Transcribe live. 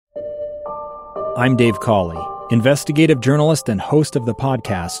I'm Dave Cawley, investigative journalist and host of the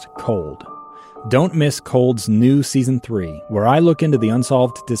podcast Cold. Don't miss Cold's new Season 3, where I look into the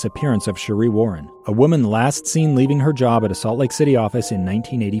unsolved disappearance of Sheree Warren, a woman last seen leaving her job at a Salt Lake City office in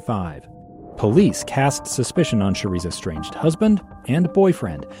 1985. Police cast suspicion on Sheree's estranged husband and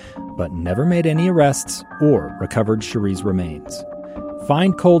boyfriend, but never made any arrests or recovered Sheree's remains.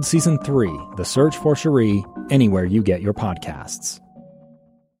 Find Cold Season 3, The Search for Sheree, anywhere you get your podcasts.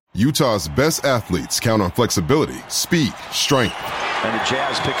 Utah's best athletes count on flexibility, speed, strength. And the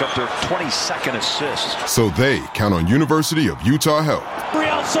Jazz pick up their 22nd assist. So they count on University of Utah Health.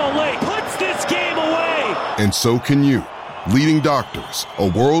 Real Salt Lake puts this game away. And so can you. Leading doctors, a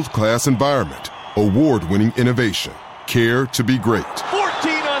world-class environment, award-winning innovation, care to be great.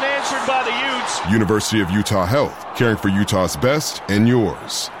 14 unanswered by the Utes. University of Utah Health, caring for Utah's best and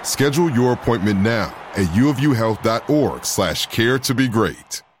yours. Schedule your appointment now at uofuhealth.org/care to be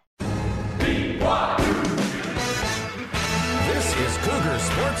great.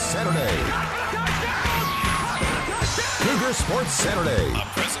 Saturday. Cougar Sports Saturday. A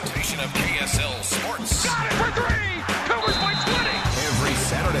presentation of KSL Sports. Got it for three. Cougars by 20. Every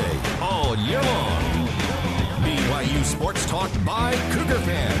Saturday, all year long. BYU Sports Talk by Cougar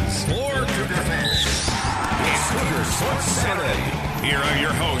fans. For Cougar fans. It's Cougar Sports Saturday. Here are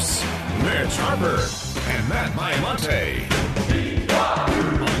your hosts, Mitch Harper and Matt Baiamonte.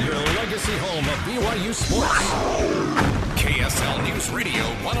 On your legacy home of BYU Sports. KSL News Radio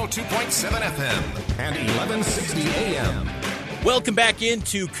 102.7 FM and 1160 AM. Welcome back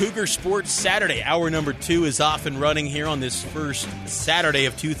into Cougar Sports Saturday. Hour number 2 is off and running here on this first Saturday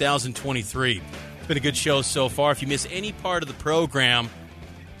of 2023. It's been a good show so far. If you miss any part of the program,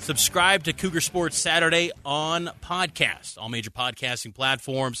 subscribe to Cougar Sports Saturday on podcast, all major podcasting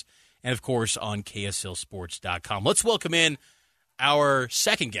platforms, and of course on KSLSports.com. Let's welcome in our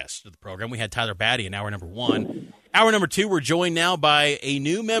second guest of the program. We had Tyler Batty in hour number 1. Hour number 2, we're joined now by a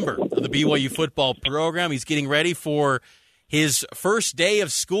new member of the BYU football program. He's getting ready for his first day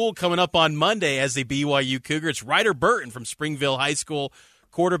of school coming up on Monday as a BYU Cougar. It's Ryder Burton from Springville High School,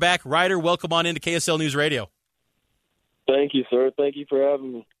 quarterback. Ryder, welcome on into KSL News Radio. Thank you, sir. Thank you for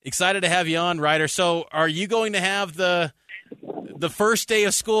having me. Excited to have you on, Ryder. So are you going to have the first day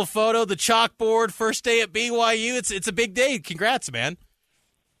of school photo, the chalkboard, first day at BYU? It's a big day. Congrats, man.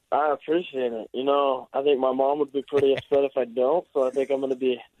 I appreciate it. You know, I think my mom would be pretty upset if I don't, so I think I'm going to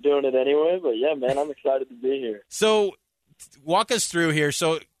be doing it anyway. But, yeah, man, I'm excited to be here. So walk us through here.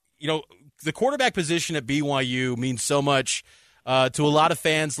 So, you know, the quarterback position at BYU means so much to a lot of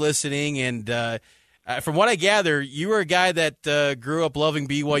fans listening. And from what I gather, you were a guy that grew up loving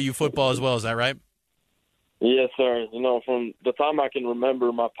BYU football as well. Is that right? Yes, sir. You know, from the time I can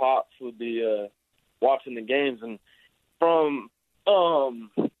remember, my pops would be watching the games. And from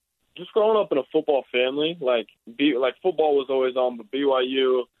just growing up in a football family, like football was always on, but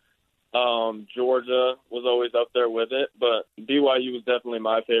BYU, Georgia was always up there with it. But BYU was definitely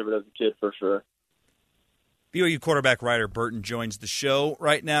my favorite as a kid for sure. BYU quarterback Ryder Burton joins the show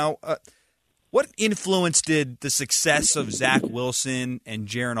right now. What influence did the success of Zach Wilson and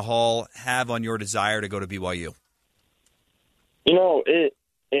Jaren Hall have on your desire to go to BYU? You know, it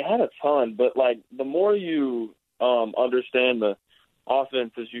had a ton, but like the more you understand the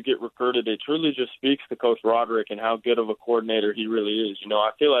offense as you get recruited, it truly just speaks to Coach Roderick and how good of a coordinator he really is. You know,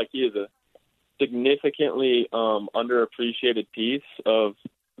 I feel like he is a significantly underappreciated piece of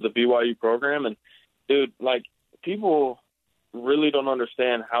the BYU program. And, dude, like, people really don't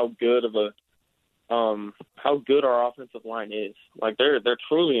understand how good our offensive line is. Like, they're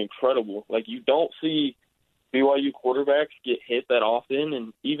truly incredible. Like, you don't see BYU quarterbacks get hit that often,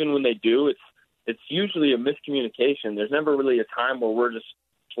 and even when they do, it's usually a miscommunication. There's never really a time where we're just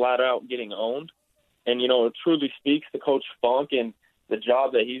flat out getting owned. And, you know, it truly speaks to Coach Funk and the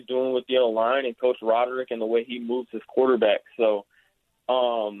job that he's doing with the O-line and Coach Roderick and the way he moves his quarterback. So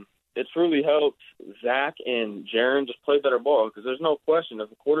it truly helps Zach and Jaren just play better ball, because there's no question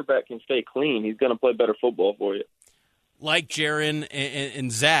if a quarterback can stay clean, he's going to play better football for you. Like Jaren and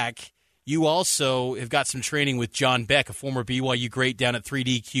Zach, you also have got some training with John Beck, a former BYU great down at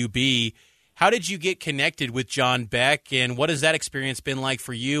 3D QB. How did you get connected with John Beck, and what has that experience been like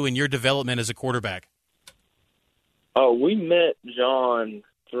for you and your development as a quarterback? We met John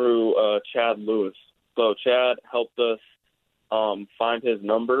through Chad Lewis. So Chad helped us find his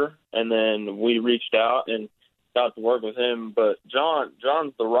number, and then we reached out and got to work with him. But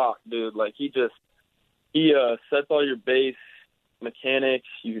John's the rock, dude. Like, he sets all your base mechanics.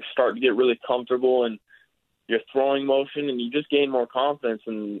 You start to get really comfortable in your throwing motion, and you just gain more confidence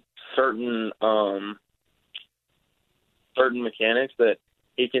in certain mechanics that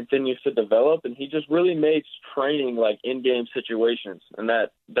he continues to develop, and he just really makes training like in-game situations, and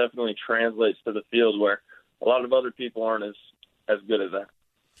that definitely translates to the field where a lot of other people aren't as good as that.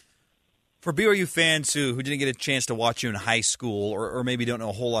 For BYU fans who didn't get a chance to watch you in high school or maybe don't know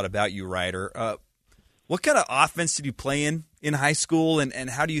a whole lot about you, Ryder, what kind of offense did you play in high school, and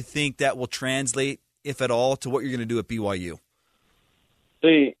how do you think that will translate, if at all, to what you're going to do at BYU?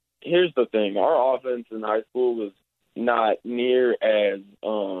 See, here's the thing. Our offense in high school was not near as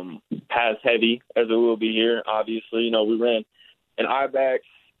pass-heavy as it will be here, obviously. You know, we ran an IBAX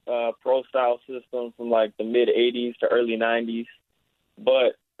pro-style system from like the mid-'80s to early '90s.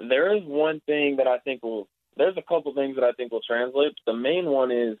 But there is one thing that I think there's a couple things that I think will translate. The main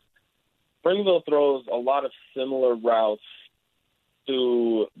one is Springville throws a lot of similar routes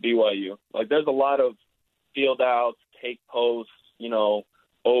to BYU. Like, there's a lot of field outs, take posts, you know,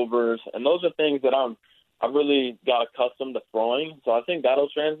 overs, and those are things that I've really got accustomed to throwing. So I think that'll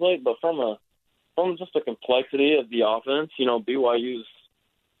translate. But from just the complexity of the offense, you know, BYU's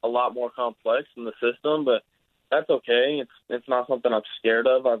a lot more complex in the system, but that's okay. It's not something I'm scared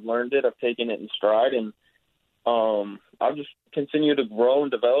of. I've learned it. I've taken it in stride, and I'll just continue to grow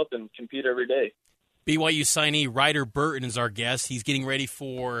and develop and compete every day. BYU signee Ryder Burton is our guest. He's getting ready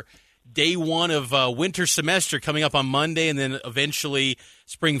for day one of winter semester coming up on Monday, and then eventually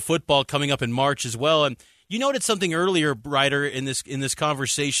spring football coming up in March as well. And you noted something earlier, Ryder, in this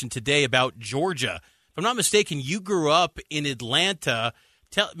conversation today about Georgia. If I'm not mistaken, you grew up in Atlanta.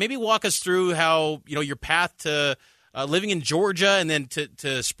 Maybe walk us through how, you know, your path to living in Georgia and then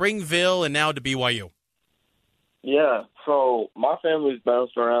to Springville and now to BYU. Yeah, so my family's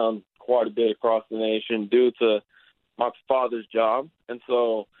bounced around quite a bit across the nation due to my father's job. And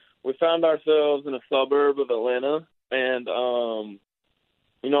so we found ourselves in a suburb of Atlanta. And,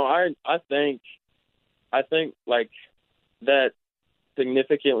 you know, I think like that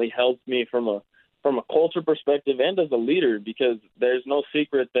significantly helped me from a culture perspective and as a leader, because there's no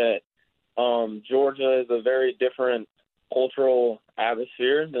secret that Georgia is a very different cultural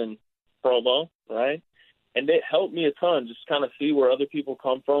atmosphere than Provo, right? And it helped me a ton, just kind of see where other people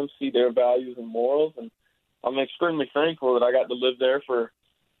come from, see their values and morals. And I'm extremely thankful that I got to live there for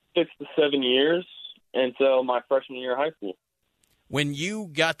 6 to 7 years until my freshman year of high school. When you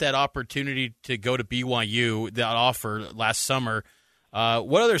got that opportunity to go to BYU, that offer last summer,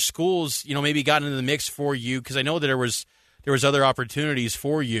 what other schools, you know, maybe got into the mix for you? Because I know that there was other opportunities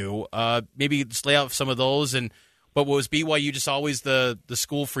for you. Maybe just lay out some of those. But was BYU just always the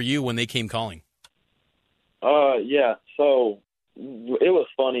school for you when they came calling? Yeah. So it was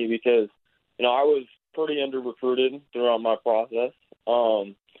funny because, you know, I was pretty under-recruited throughout my process.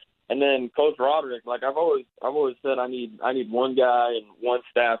 And then Coach Roderick, like I've always said, I need one guy and one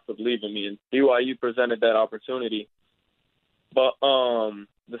staff to believe in me, and BYU presented that opportunity. But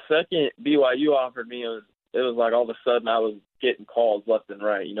the second BYU offered me, it was like all of a sudden I was getting calls left and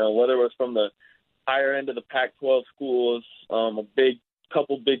right. You know, whether it was from the higher end of the Pac-12 schools,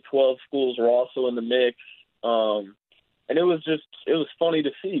 couple Big 12 schools were also in the mix. And it was funny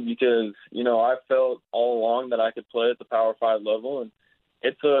to see because, you know, I felt all along that I could play at the Power 5 level, and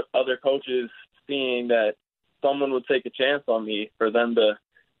it took other coaches seeing that someone would take a chance on me for them to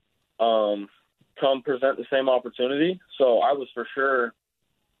come present the same opportunity. So I was for sure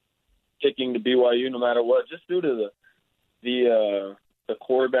picking to BYU no matter what, just due to the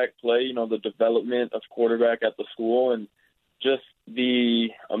quarterback play, you know, the development of quarterback at the school, and just the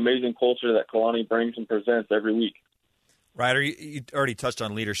amazing culture that Kalani brings and presents every week. Ryder, you already touched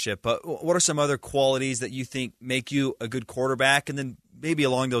on leadership, but what are some other qualities that you think make you a good quarterback? And then maybe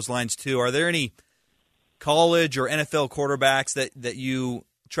along those lines too, are there any college or NFL quarterbacks that you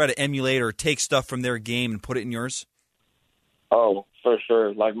try to emulate or take stuff from their game and put it in yours? Oh, for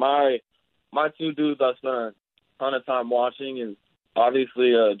sure. Like my two dudes I spent a ton of time watching is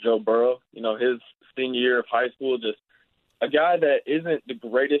obviously Joe Burrow. You know, his senior year of high school, just a guy that isn't the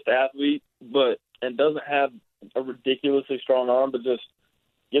greatest athlete, and doesn't have a ridiculously strong arm, but just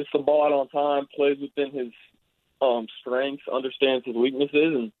gets the ball out on time, plays within his strengths, understands his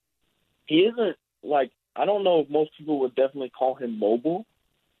weaknesses, and he isn't like, I don't know if most people would definitely call him mobile,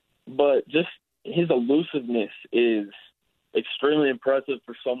 but just his elusiveness is extremely impressive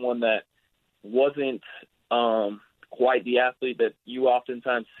for someone that wasn't quite the athlete that you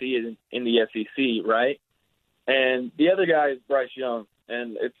oftentimes see in the SEC, right? And the other guy is Bryce Young,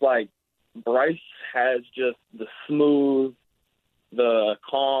 and it's like Bryce has just the smooth, the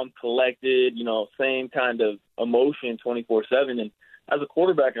calm, collected, you know, same kind of emotion 24/7. And as a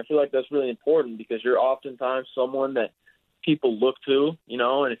quarterback, I feel like that's really important because you're oftentimes someone that people look to, you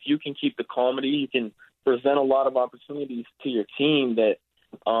know, and if you can keep the comedy, you can present a lot of opportunities to your team that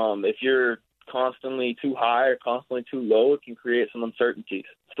If you're constantly too high or constantly too low, it can create some uncertainties.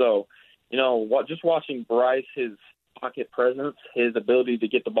 So, just watching Bryce, his pocket presence, his ability to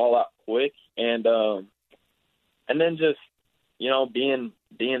get the ball out quick, and then just, being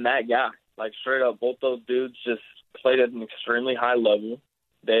that guy. Like, straight up, both those dudes just played at an extremely high level.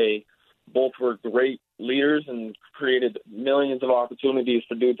 They both were great leaders and created millions of opportunities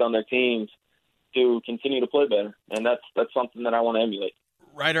for dudes on their teams to continue to play better. And that's something that I want to emulate.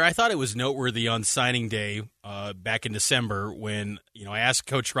 Ryder, I thought it was noteworthy on signing day back in December when, I asked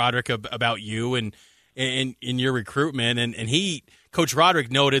Coach Roderick about you and in your recruitment, and Coach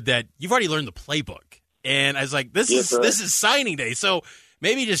Roderick noted that you've already learned the playbook. And I was like, this is signing day. So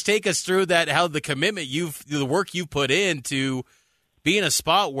maybe just take us through that, how the commitment the work you've put in to be in a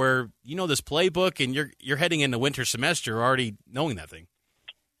spot where this playbook and you're heading into winter semester already knowing that thing.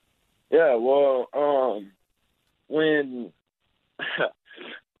 Yeah, well, when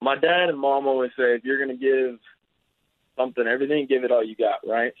my dad and mom always say, if you're going to give something everything, give it all you got,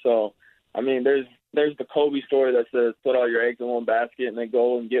 right? So, I mean, there's the Kobe story that says put all your eggs in one basket and then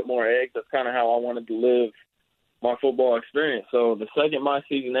go and get more eggs. That's kind of how I wanted to live my football experience. So the second my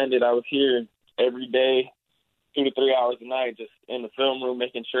season ended, I was here every day, 2 to 3 hours a night, just in the film room,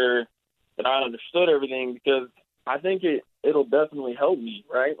 making sure that I understood everything, because I think it'll definitely help me,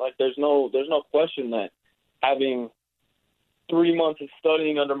 right? Like there's no question that having 3 months of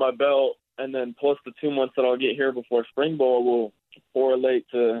studying under my belt and then plus the 2 months that I'll get here before spring ball will correlate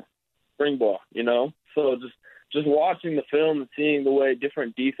to spring ball, So just watching the film and seeing the way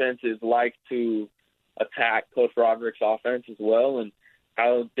different defenses like to attack Coach Roderick's offense as well, and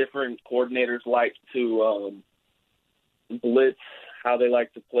how different coordinators like to blitz, how they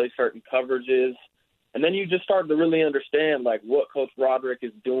like to play certain coverages. And then you just start to really understand, like, what Coach Roderick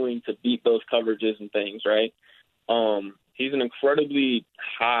is doing to beat those coverages and things, right? He's an incredibly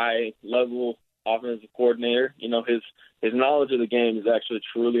high-level offensive coordinator. His knowledge of the game is actually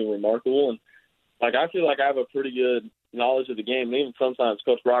truly remarkable. And, like, I feel like I have a pretty good knowledge of the game. And even sometimes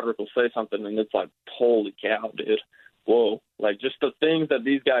Coach Roderick will say something, and it's like, holy cow, dude. Whoa. Like, just the things that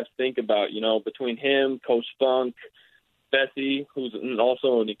these guys think about, between him, Coach Funk, Bessie, who's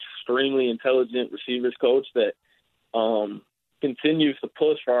also an extremely intelligent receivers coach that continues to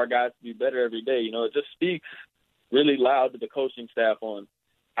push for our guys to be better every day. It just speaks really loud to the coaching staff on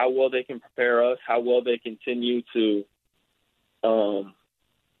how well they can prepare us, how well they continue to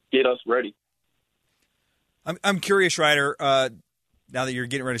get us ready. I'm curious, Ryder, now that you're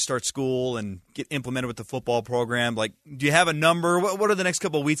getting ready to start school and get implemented with the football program, like, do you have a number? What are the next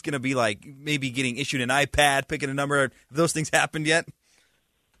couple of weeks going to be like? Maybe getting issued an iPad, picking a number. Have those things happened yet?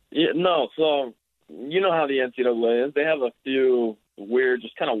 Yeah, no. So you know how the NCAA is. They have a few weird,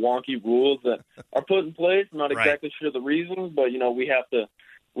 just kind of wonky rules that are put in place. I'm not exactly sure the reason, but we have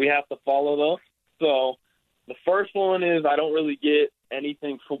to follow those. So the first one is I don't really get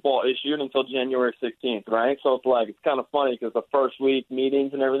anything football issued until January 16th, right? So it's kind of funny because the first week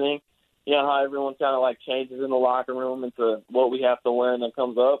meetings and everything, how everyone kind of changes in the locker room into what we have to wear and then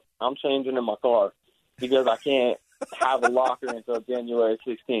comes up. I'm changing in my car because I can't have a locker until January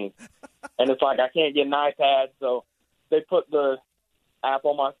 16th. And it's I can't get an iPad, so they put the app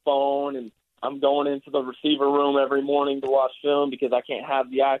on my phone, and I'm going into the receiver room every morning to watch film because I can't have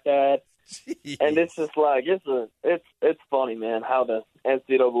the iPad. Jeez. And it's just it's funny, man, how the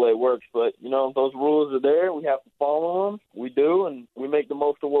NCAA works. But, those rules are there. We have to follow them. We do, and we make the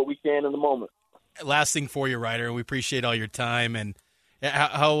most of what we can in the moment. Last thing for you, Ryder, we appreciate all your time. And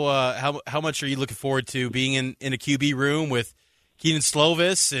how much are you looking forward to being in a QB room with Keenan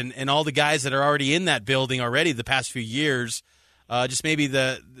Slovis and all the guys that are already in that building already the past few years? Just maybe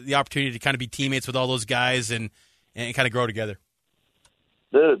the opportunity to kind of be teammates with all those guys and kind of grow together.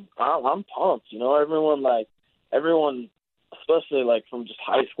 Dude, I'm pumped. Everyone, especially from just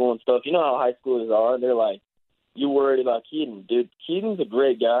high school and stuff. You know how high schoolers are. They're you worried about Keaton. Dude, Keaton's a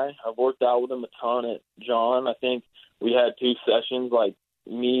great guy. I've worked out with him a ton at John. I think we had 2 sessions,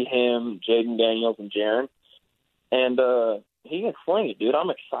 me, him, Jaden Daniels, and Jaron. And he can sling it, dude. I'm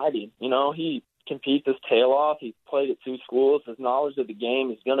excited. He competes his tail off. He played at 2 schools. His knowledge of the game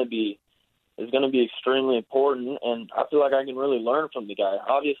is going to be extremely important, and I feel like I can really learn from the guy.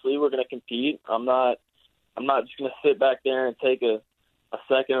 Obviously, we're going to compete. I'm not just going to sit back there and take a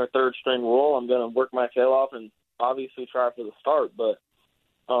second or third string role. I'm going to work my tail off and obviously try for the start. But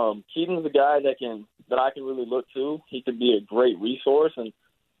Keaton's a guy that I can really look to. He could be a great resource, and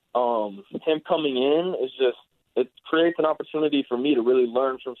him coming in is just it creates an opportunity for me to really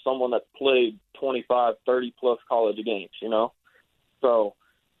learn from someone that's played 25, 30 plus college games. So.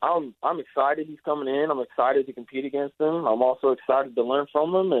 I'm excited he's coming in. I'm excited to compete against him. I'm also excited to learn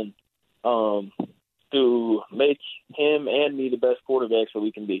from him and to make him and me the best quarterbacks that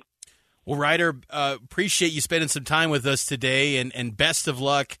we can be. Well, Ryder, appreciate you spending some time with us today, and best of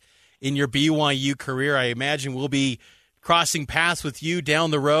luck in your BYU career. I imagine we'll be crossing paths with you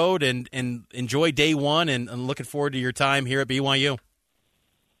down the road, and enjoy day one, and looking forward to your time here at BYU.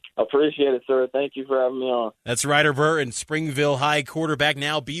 Appreciate it, sir. Thank you for having me on. That's Ryder Burton, Springville High quarterback,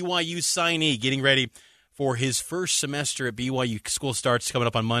 now BYU signee, getting ready for his first semester at BYU. School starts coming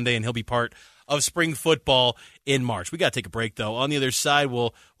up on Monday, and he'll be part of spring football in March. We got to take a break, though. On the other side,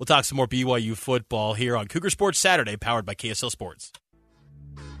 we'll talk some more BYU football here on Cougar Sports Saturday, powered by KSL Sports.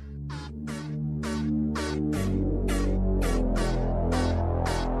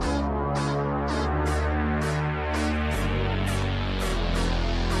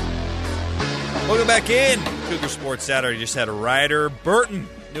 Welcome back in. Cougar Sports Saturday just had a Ryder Burton,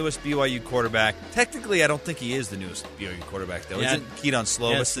 newest BYU quarterback. Technically, I don't think he is the newest BYU quarterback, though. Yeah. Isn't Keaton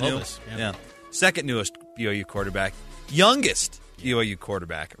Slovis the newest? Yeah. Second newest BYU quarterback. Youngest BYU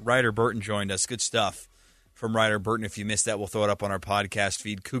quarterback. Ryder Burton joined us. Good stuff from Ryder Burton. If you missed that, we'll throw it up on our podcast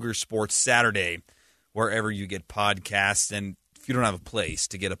feed, Cougar Sports Saturday, wherever you get podcasts. And if you don't have a place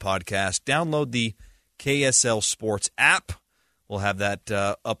to get a podcast, download the KSL Sports app. We'll have that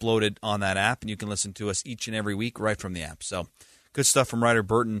uploaded on that app, and you can listen to us each and every week right from the app. So good stuff from Ryder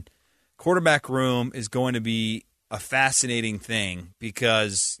Burton. Quarterback room is going to be a fascinating thing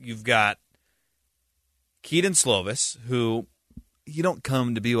because you've got Keaton Slovis, who you don't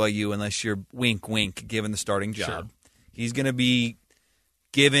come to BYU unless you're wink, given the starting job. Sure. He's going to be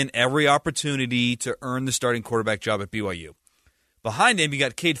given every opportunity to earn the starting quarterback job at BYU. Behind him, you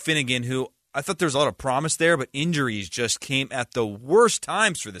got Cade Finnegan, who I thought there was a lot of promise there, but injuries just came at the worst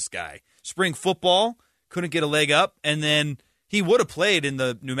times for this guy. Spring football, couldn't get a leg up, and then he would have played in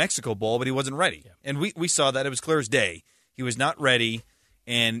the New Mexico Bowl, but he wasn't ready. Yeah. And we saw that. It was clear as day. He was not ready,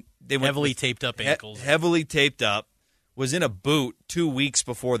 and they went heavily taped up ankles. Heavily taped up, was in a boot 2 weeks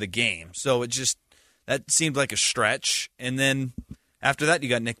before the game. So that seemed like a stretch. And then after that, you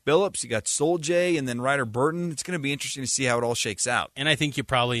got Nick Billups, you got Sol-Jay, and then Ryder Burton. It's going to be interesting to see how it all shakes out. And I think you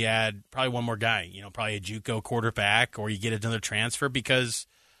probably add one more guy, probably a JUCO quarterback, or you get another transfer, because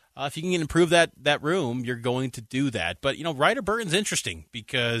if you can improve that room, you're going to do that. But, Ryder Burton's interesting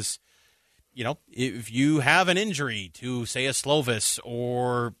because, if you have an injury to, say, a Slovis,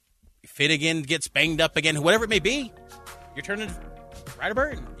 or Finnegan gets banged up again, whatever it may be, you're turning to Ryder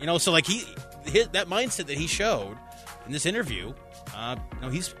Burton. So like that mindset that he showed in this interview,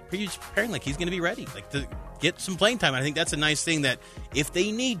 he's preparing like he's going to be ready, like to get some playing time. I think that's a nice thing that if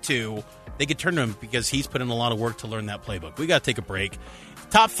they need to, they could turn to him because he's put in a lot of work to learn that playbook. We got to take a break.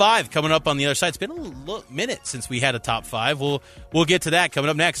 Top 5 coming up on the other side. It's been a minute since we had a top 5. We'll get to that coming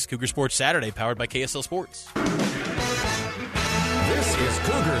up next. Cougar Sports Saturday, powered by KSL Sports. This is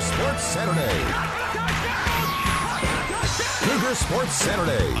Cougar Sports Saturday. Cougar Sports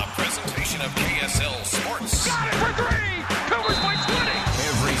Saturday. A presentation of KSL Sports. Got it for 3. Cougars by 20.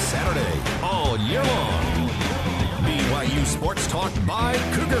 Every Saturday, all year long. BYU Sports Talk by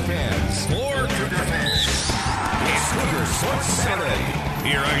Cougar fans. For Cougar fans. It's Cougar Sports Saturday.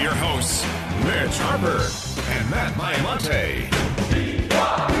 Here are your hosts, Mitch Harper and Matt Maiamonte.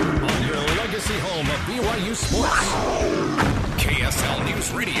 On your legacy home of BYU Sports. KSL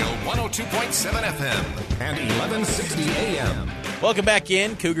News Radio 102.7 FM and 1160 AM. Welcome back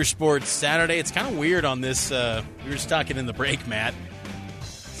in Cougar Sports Saturday. It's kind of weird on this. We were just talking in the break, Matt,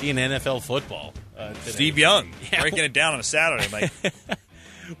 seeing NFL football today. Steve Young breaking it down on a Saturday. Like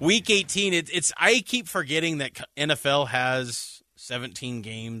Week 18. It's I keep forgetting that NFL has 17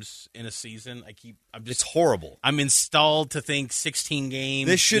 games in a season. It's horrible. I'm installed to think 16 games.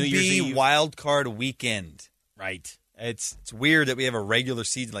 This should New be Year's Eve. wild card weekend. Right. It's weird that we have a regular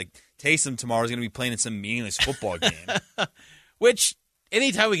season. Like Taysom tomorrow is going to be playing in some meaningless football game. Which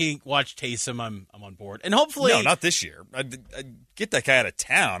anytime we can watch Taysom, I'm on board. And hopefully, no, not this year. I get that guy out of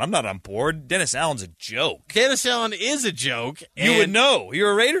town. I'm not on board. Dennis Allen's a joke. Dennis Allen is a joke. You would know.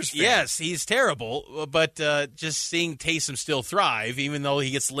 You're a Raiders fan. Yes, he's terrible. But just seeing Taysom still thrive, even though he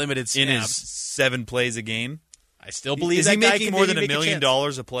gets limited snaps. In his 7 plays a game. I still believe is that he guy making can more than maybe $1 make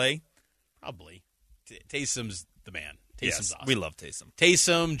million a play? Probably. Taysom's the man. Taysom's Yes, awesome. we love Taysom.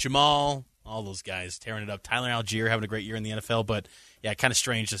 Taysom, Jamal, all those guys tearing it up. Tyler Algier having a great year in the NFL, but yeah, kind of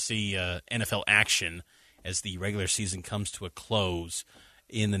strange to see NFL action as the regular season comes to a close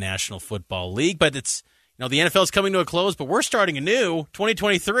in the National Football League. But it's the NFL is coming to a close, but we're starting anew.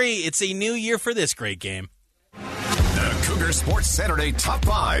 2023, it's a new year for this great game. The Cougar Sports Saturday Top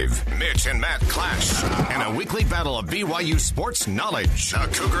 5. Mitch and Matt clash in a weekly battle of BYU sports knowledge. The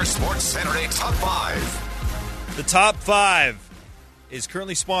Cougar Sports Saturday Top 5. The Top 5 is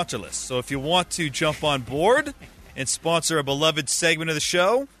currently sponsorless, so if you want to jump on board and sponsor a beloved segment of the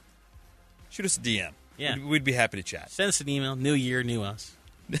show, shoot us a DM. Yeah. We'd be happy to chat. Send us an email. New year, new us.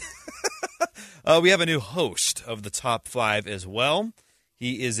 We have a new host of the Top 5 as well.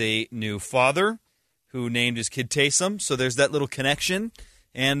 He is a new father who named his kid Taysom, so there's that little connection.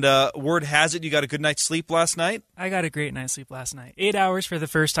 And word has it you got a good night's sleep last night? I got a great night's sleep last night. 8 hours for the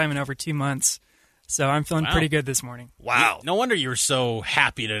first time in over 2 months. So I'm feeling pretty good this morning. Wow. No wonder you were so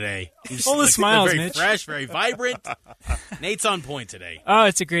happy today. Full of smiles, very Mitch. Fresh, very vibrant. Nate's on point today. Oh,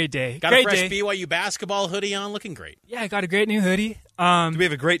 it's a great day. Got great a fresh day. BYU basketball hoodie on, looking great. Yeah, I got a great new hoodie. Do we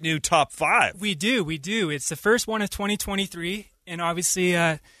have a great new Top 5? We do. It's the first one of 2023, and obviously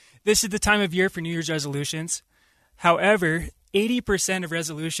this is the time of year for New Year's resolutions. However, 80% of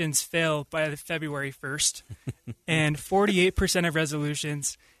resolutions fail by February 1st, and 48% of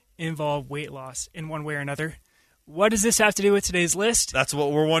resolutions involve weight loss in one way or another. What does this have to do with today's list? That's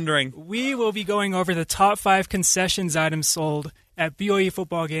what we're wondering. We will be going over the top 5 concessions items sold at BYU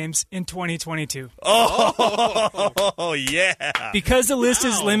football games in 2022. Oh, yeah. Because the list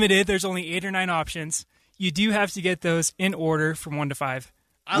is limited, there's only 8 or 9 options. You do have to get those in order from 1 to 5.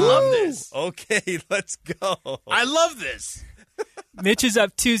 I love this. Okay, let's go. I love this. Mitch is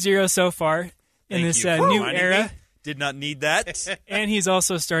up 2-0 so far in this new era. Did not need that. And he's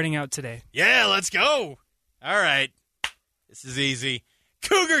also starting out today. Yeah, let's go. All right. This is easy.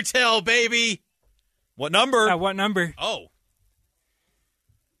 Cougar Tail, baby. What number? What number? Oh.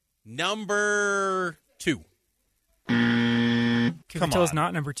 Number 2. Cougar Tail's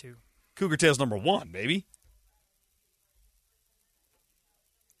not number 2. Cougar Tail's number 1, baby.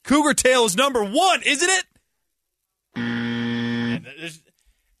 Cougar Tail is number 1, isn't it?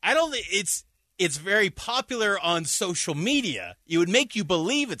 I don't think it's very popular on social media. It would make you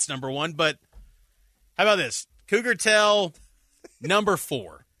believe it's number 1, but how about this? Cougar Tail, number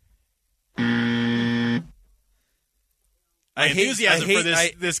 4. My enthusiasm for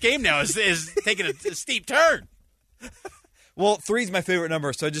this game now is taking a steep turn. Well, 3 is my favorite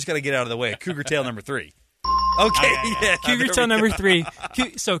number, so I just got to get out of the way. Cougar Tail number 3. Okay, yeah. Cougar Tail number 3.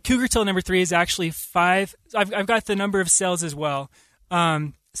 So Cougar Tail number 3 is actually 5. I've got the number of sales as well.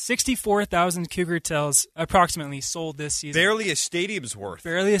 64,000 Cougar Tails approximately sold this season. Barely a stadium's worth.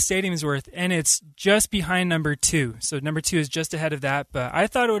 And it's just behind number 2. So number 2 is just ahead of that, but I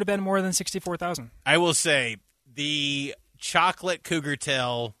thought it would have been more than 64,000. I will say the chocolate Cougar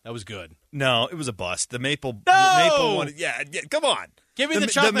Tail, that was good. No, it was a bust. The maple one. Yeah, come on. Give me the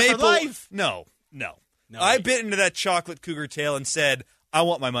chocolate for life. No. I bit into that chocolate Cougar Tail and said, I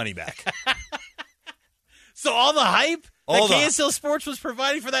want my money back. So all the hype that KSL Sports was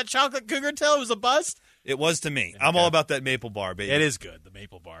providing for that chocolate Cougar Tail was a bust? It was to me. Okay. I'm all about that maple bar, baby. It is good, the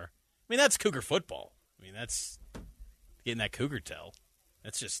maple bar. I mean, that's Cougar football. I mean, that's getting that Cougar Tail.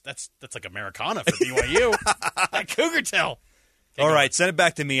 That's like Americana for BYU. That Cougar Tail. All right, send it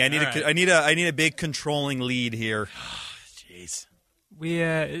back to me. I need a big controlling lead here. Jeez.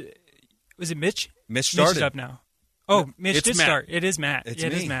 Was it Mitch? Mitch started. Mitch is up now. Oh, Mitch did start. It is Matt.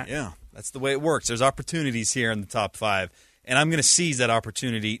 It is Matt. Yeah, that's the way it works. There's opportunities here in the top 5, and I'm going to seize that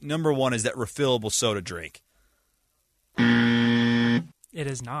opportunity. Number 1 is that refillable soda drink. It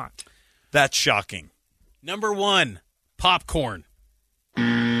is not. That's shocking. Number 1, popcorn.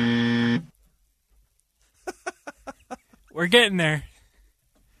 We're getting there.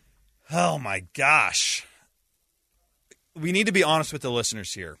 Oh, my gosh. We need to be honest with the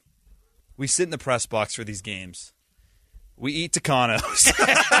listeners here. We sit in the press box for these games. We eat Tucanos.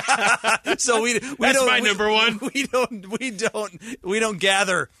 So that's my number 1. We don't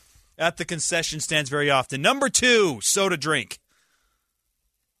gather at the concession stands very often. Number 2, soda drink.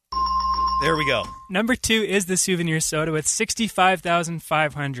 There we go. Number 2 is the souvenir soda with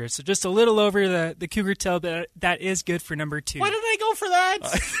 65,500. So just a little over the Cougar Tail, but that is good for number 2. Why did I go for that?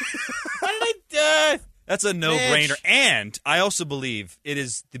 Why did I? That's a no-brainer. And I also believe it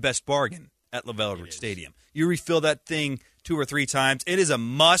is the best bargain at LaVell Edwards Stadium. You refill that thing 2 or 3 times. It is a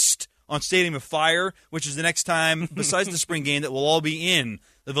must on Stadium of Fire, which is the next time, besides the spring game, that we'll all be in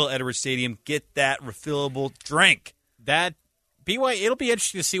LaVell Edwards Stadium. Get that refillable drink. That BYU, it'll be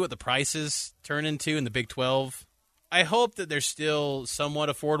interesting to see what the prices turn into in the Big 12. I hope that they're still somewhat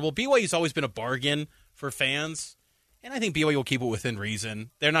affordable. BYU's always been a bargain for fans, and I think BYU will keep it within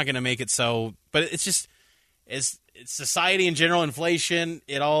reason. They're not going to make it so, but it's just, it's society in general, inflation,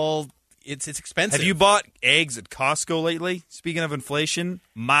 it all it's expensive. Have you bought eggs at Costco lately? Speaking of inflation,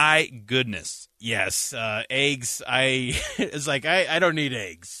 my goodness. Yes, eggs. It's like I don't need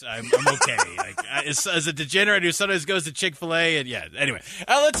eggs. I'm okay. As a degenerate who sometimes goes to Chick-fil-A, and yeah. Anyway,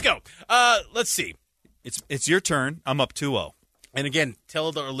 let's go. Let's see. It's your turn. I'm up 2-0. And again,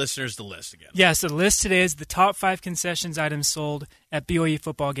 tell our listeners the list again. Yeah, so the list today is the top 5 concessions items sold at BYU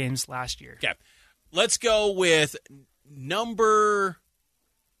football games last year. Okay. Let's go with number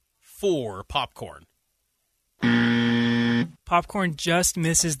 4, popcorn. Popcorn just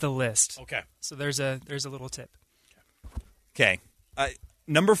misses the list. Okay. So there's a little tip. Okay.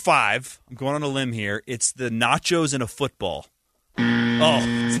 Number 5, I'm going on a limb here. It's the nachos in a football.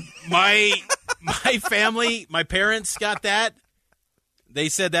 Oh. My family, my parents got that. They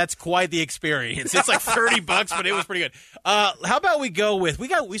said that's quite the experience. It's like $30, but it was pretty good. How about we go with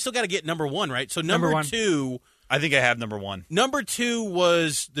we still got to get number 1, right? So number 1. 2, I think I have number 1. Number 2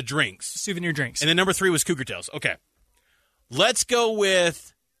 was the drinks, souvenir drinks, and then number 3 was Cougar Tails. Okay, let's go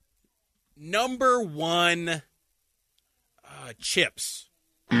with number 1, chips.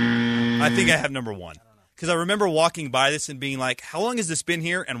 I think I have number 1 because I remember walking by this and being like, "How long has this been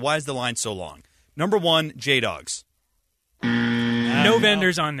here, and why is the line so long?" Number 1, J-Dogs. No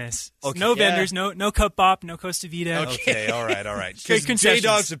vendors on this. Okay. No vendors, no Cup Bop, no Costa Vida. Okay, all right. Straight concessions.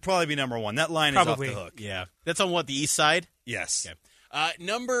 J-Dogs would probably be number 1. That line Probably. is off the hook. Yeah, that's on what, the east side? Yes. Okay.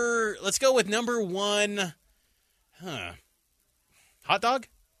 Let's go with number 1. Hot dog?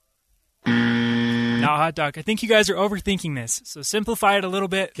 Not hot dog. I think you guys are overthinking this. So simplify it a little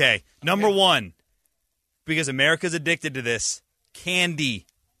bit. Okay, number 1, because America's addicted to this, candy.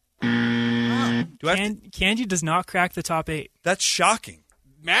 Candy does not crack the top 8. That's shocking.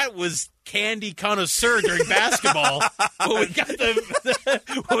 Matt was candy connoisseur during basketball when we got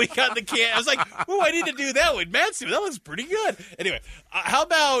the can. I was like, "Oh, I need to do that one." Matt, that looks pretty good. Anyway, how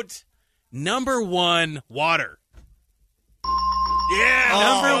about number 1, water?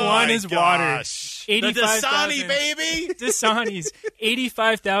 Yeah, number 1 is water. The Dasani, baby. Dasani's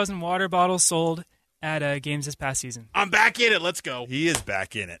 85,000 water bottles sold at games this past season. I'm back in it. Let's go. He is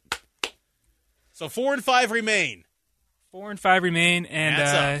back in it. So 4 and 5 remain. 4 and 5 remain,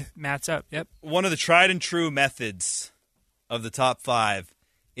 and Matt's up. Yep. One of the tried and true methods of the top 5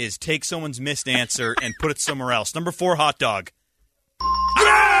 is take someone's missed answer and put it somewhere else. Number 4, hot dog.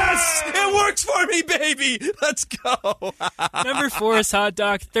 Yes! It works for me, baby! Let's go! Number 4 is hot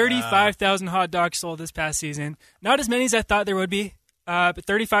dog. 35,000 hot dogs sold this past season. Not as many as I thought there would be, but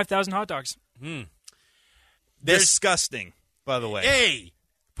 35,000 hot dogs. Disgusting, by the way. Hey!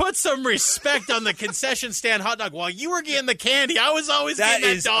 Put some respect on the concession stand hot dog. While you were getting the candy, I was always getting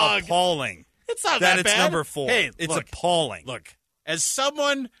that dog. That is appalling. It's not that bad. It's number 4. Hey, it's appalling. Look, as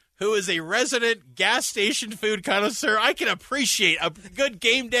someone who is a resident gas station food connoisseur, I can appreciate a good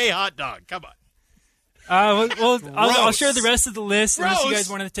game day hot dog. Come on. I'll share the rest of the list unless you Gross. guys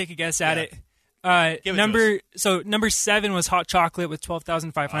wanted to take a guess at it. Number 7 was hot chocolate with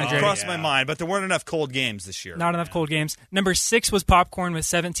 12,500. Crossed my mind, but there weren't enough cold games this year. Not enough cold games. Number 6 was popcorn with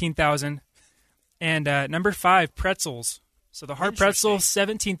 17,000, and number 5 pretzels. So the hard pretzel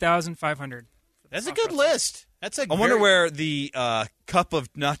 17,500. That's a good list. I wonder where the cup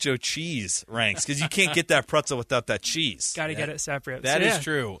of nacho cheese ranks because you can't get that pretzel without that cheese. Got to get it separate. That is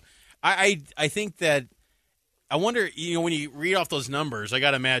true. I think that I wonder. When you read off those numbers, I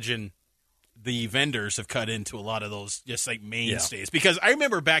got to imagine the vendors have cut into a lot of those just like mainstays. Because I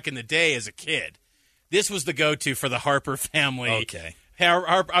remember back in the day as a kid, this was the go-to for the Harper family. Okay.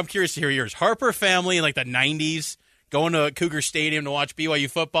 I'm curious to hear yours. Harper family in like the 90s, going to Cougar Stadium to watch BYU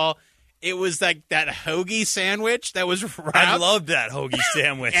football. It was like that hoagie sandwich that was wrapped. I loved that hoagie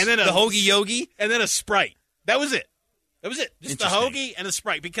sandwich. And then the hoagie yogi. And then a Sprite. That was it. Just the hoagie and a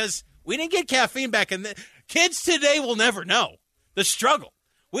Sprite. Because we didn't get caffeine back then. Kids today will never know the struggle.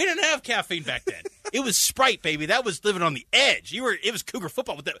 We didn't have caffeine back then. It was Sprite, baby. That was living on the edge. It was Cougar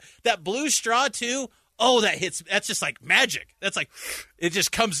football with that blue straw too. Oh, that hits. That's just like magic. That's like it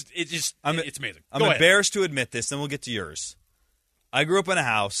just comes. It's amazing. I'm embarrassed to admit this. Then we'll get to yours. I grew up in a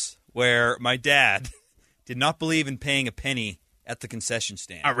house where my dad did not believe in paying a penny at the concession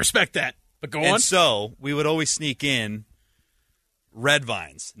stand. I respect that. But go on. And so we would always sneak in Red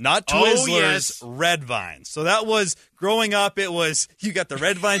Vines, not Twizzlers, Red Vines. So that was, growing up, it was, you got the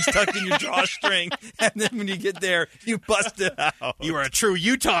Red Vines tucked in your drawstring, and then when you get there, you bust it out. You are a true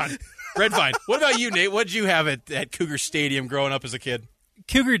Utah Red Vine. What about you, Nate? What did you have at Cougar Stadium growing up as a kid?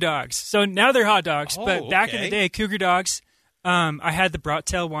 Cougar dogs. So now they're hot dogs, but back in the day, Cougar dogs, I had the brat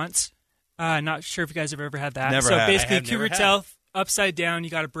tail once. Not sure if you guys have ever had that. Never so had. basically, Cougar tail upside down. You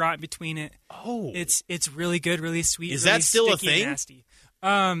got a brat in between it. Oh, it's really good, really sweet. Is really that still a sticky and thing? nasty.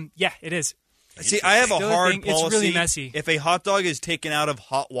 Yeah, it is. See, I have a hard policy. It's really messy. If a hot dog is taken out of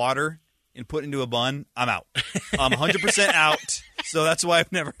hot water and put into a bun, I'm out. I'm 100% out. So that's why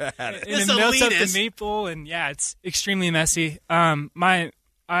I've never had it. And it melts up the maple, and yeah, it's extremely messy.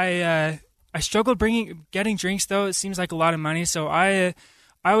 I struggled getting drinks though. It seems like a lot of money, so I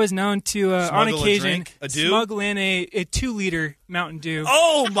was known to on occasion smuggle in a 2-liter Mountain Dew.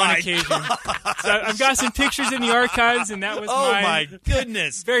 Oh my on occasion. God. So I've got some pictures in the archives, and that was my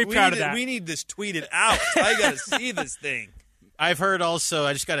goodness. Very proud of that. We need this tweeted out. I got to see this thing. I've heard also.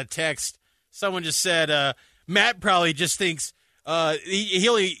 I just got a text. Someone just said Matt probably just thinks he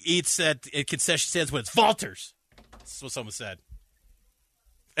only eats at concession stands when it's Valters. That's what someone said.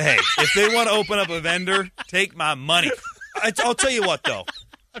 Hey, if they want to open up a vendor, take my money. I'll tell you what, though.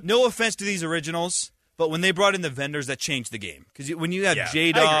 No offense to these originals, but when they brought in the vendors, that changed the game. Because when you have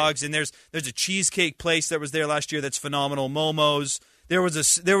J-Dogs, and there's a cheesecake place that was there last year that's phenomenal, Momo's. There was a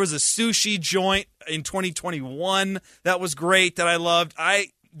sushi joint in 2021 that was great that I loved.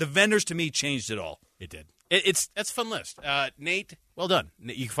 The vendors, to me, changed it all. It did. That's a fun list. Nate, well done.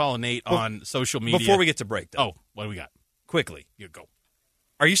 You can follow Nate on social media. Before we get to break, though. Oh, what do we got? Quickly. You go.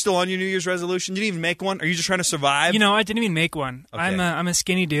 Are you still on your New Year's resolution? You didn't even make one? Are you just trying to survive? I didn't even make one. Okay. I'm a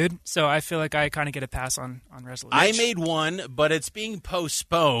skinny dude, so I feel like I kind of get a pass on resolutions. I made one, but it's being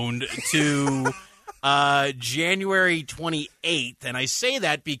postponed to January 28th, and I say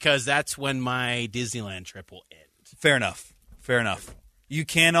that because that's when my Disneyland trip will end. Fair enough. You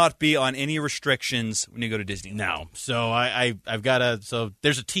cannot be on any restrictions when you go to Disneyland. No. So I've got to. So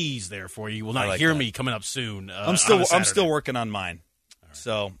there's a tease there for you. You will not hear me coming up soon. I'm still working on mine. Right.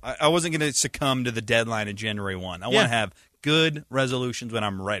 So I wasn't going to succumb to the deadline of January 1. I want to have good resolutions when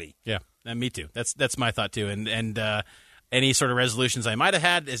I'm ready. Yeah, me too. That's my thought too. And any sort of resolutions I might have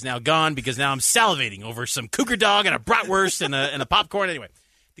had is now gone because now I'm salivating over some Cougar dog and a bratwurst and a popcorn. Anyway.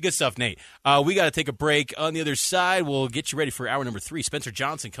 The good stuff, Nate. We got to take a break. On the other side, we'll get you ready for hour number 3. Spencer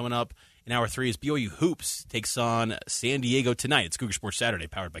Johnson coming up in hour 3 as BYU Hoops takes on San Diego tonight. It's Cougar Sports Saturday,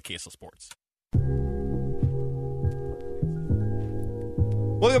 powered by KSL Sports.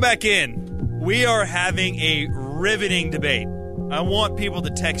 Welcome back in. We are having a riveting debate. I want people to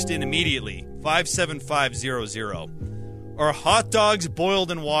text in immediately. 57500. Are hot dogs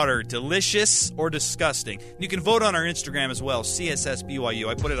boiled in water delicious or disgusting? You can vote on our Instagram as well, CSSBYU.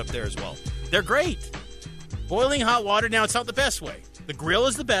 I put it up there as well. They're great. Boiling hot water, now it's not the best way. The grill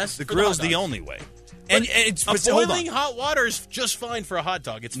is the best. The grill is the only way. And boiling hot water is just fine for a hot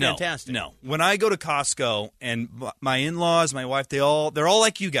dog. It's fantastic. No. When I go to Costco and my in-laws, my wife, they're all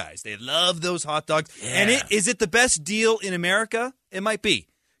like you guys. They love those hot dogs. Yeah. And is it the best deal in America? It might be.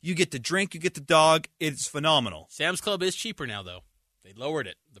 You get the drink, you get the dog. It's phenomenal. Sam's Club is cheaper now, though. They lowered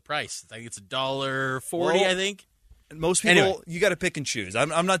it, the price. I think it's $1.40, I think. Most people, you got to pick and choose.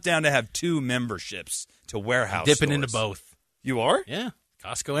 I'm not down to have 2 memberships to warehouse Dipping stores. into both. You are? Yeah.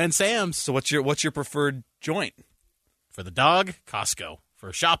 Costco and Sam's. So what's your preferred joint? For the dog, Costco. For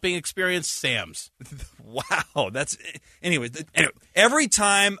a shopping experience, Sam's. Wow. Anyway, every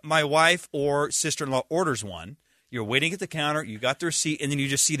time my wife or sister-in-law orders one, you're waiting at the counter, you got the receipt, and then you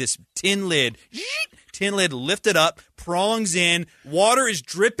just see this tin lid lifted up, prongs in, water is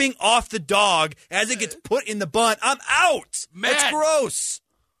dripping off the dog as it gets put in the bun. I'm out. Matt, that's gross.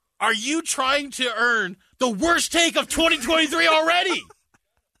 Are you trying to earn the worst take of 2023 already?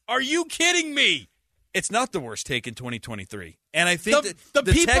 Are you kidding me? It's not the worst take in 2023. And I think the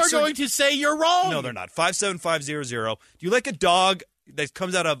people are going to say you're wrong. No, they're not. 57500. Do you like a dog that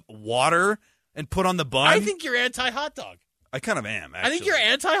comes out of water and put on the bun? I think you're anti-hot dog. I kind of am, actually. I think you're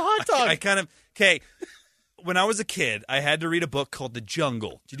anti-hot dog. I kind of... Okay, when I was a kid, I had to read a book called The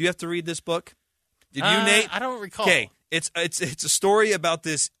Jungle. Did you have to read this book? Did you, Nate? I don't recall. Okay, it's a story about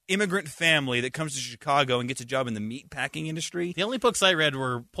this immigrant family that comes to Chicago and gets a job in the meat packing industry. The only books I read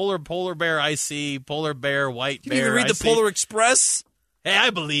were Polar Bear IC, Polar Bear, White Bear. You didn't even read the Polar Express? Hey, I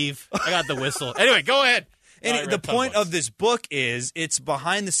believe. I got the whistle. Anyway, go ahead. And the point of this book is it's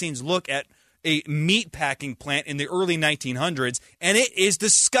behind-the-scenes look at a meat packing plant in the early 1900s, and it is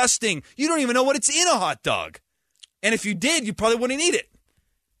disgusting. You don't even know what it's in a hot dog. And if you did, you probably wouldn't eat it.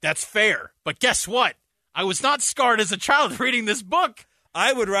 That's fair. But guess what? I was not scarred as a child reading this book.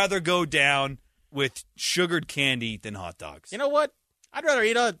 I would rather go down with sugared candy than hot dogs. You know what? I'd rather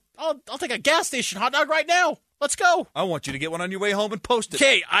eat I'll take a gas station hot dog right now. Let's go. I want you to get one on your way home and post it.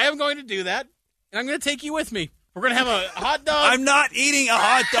 Okay, I am going to do that, and I'm going to take you with me. We're going to have a hot dog. I'm not eating a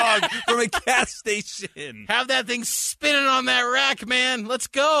hot dog from a gas station. Have that thing spinning on that rack, man. Let's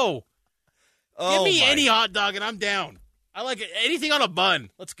go. Give me any hot dog, and I'm down. I like it. Anything on a bun.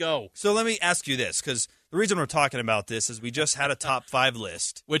 Let's go. So let me ask you this, because The reason we're talking about this is we just had a top 5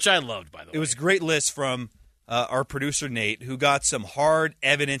 list. Which I loved, by the way. It was a great list from our producer, Nate, who got some hard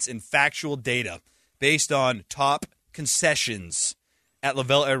evidence and factual data based on top concessions at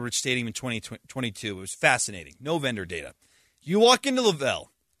LaVell Edwards Stadium in 2022. It was fascinating. No vendor data. You walk into LaVell.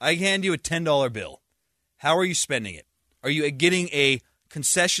 I hand you a $10 bill. How are you spending it? Are you getting a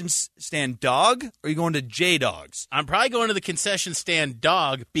concession stand dog, or are you going to J-Dogs? I'm probably going to the concession stand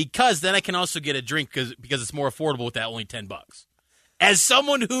dog because then I can also get a drink because it's more affordable with that only $10. As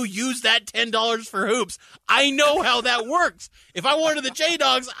someone who used that $10 for hoops, I know how that works. If I wanted the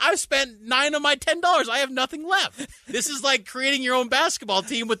J-Dogs, I've spent $9 of my $10. I have nothing left. This is like creating your own basketball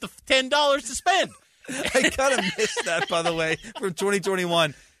team with the $10 to spend. I kind of missed that, by the way, from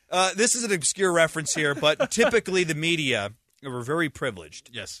 2021. This is an obscure reference here, but typically the media, we're very privileged.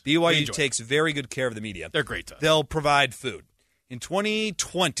 Yes. BYU takes very good care of the media. They're great to us. They'll provide food. In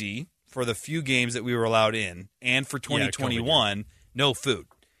 2020, for the few games that we were allowed in, and for 2021, no food.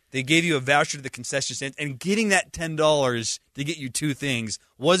 They gave you a voucher to the concession stand, and getting that $10 to get you 2 things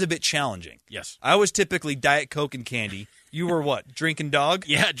was a bit challenging. Yes. I was typically Diet Coke and candy. You were what, drinking dog?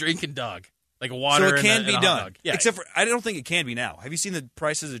 Yeah, drinking dog. Like water. So it can be and done. Yeah. Except for, I don't think it can be now. Have you seen the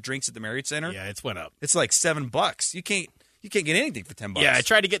prices of drinks at the Marriott Center? Yeah, it's went up. It's like $7. You can't get anything for $10. Yeah, I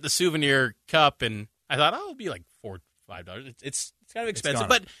tried to get the souvenir cup, and I thought, it'll be like $4, $5. It's kind of expensive,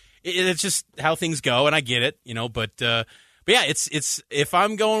 but it's just how things go, and I get it, But yeah, it's if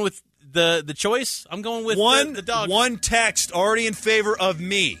I'm going with the choice, I'm going with the dog. One text already in favor of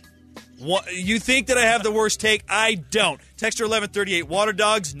me. You think that I have the worst take? I don't. Texter 1138, water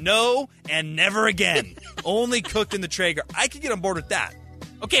dogs, no, and never again. Only cooked in the Traeger. I could get on board with that.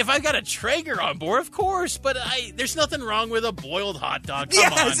 Okay, if I've got a Traeger on board, of course, but there's nothing wrong with a boiled hot dog.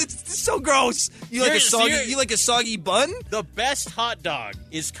 Come on. It's so gross. You like a soggy bun? The best hot dog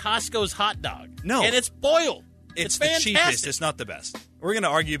is Costco's hot dog. No. And it's boiled. It's fantastic. The cheapest. It's not the best. We're going to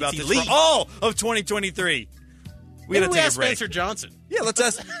argue about this for all of 2023. We ask Spencer Johnson. Yeah, let's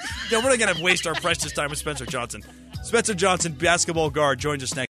ask. We're not going to waste our precious time with Spencer Johnson. Spencer Johnson, basketball guard, joins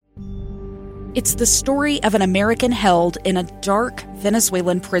us next. It's the story of an American held in a dark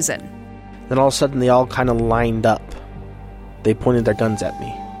Venezuelan prison. Then all of a sudden, they all kind of lined up. They pointed their guns at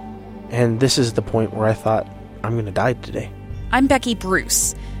me. And this is the point where I thought, I'm going to die today. I'm Becky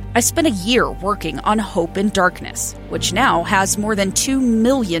Bruce. I spent a year working on Hope in Darkness, which now has more than 2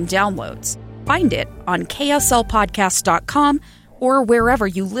 million downloads. Find it on kslpodcast.com or wherever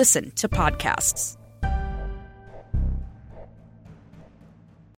you listen to podcasts.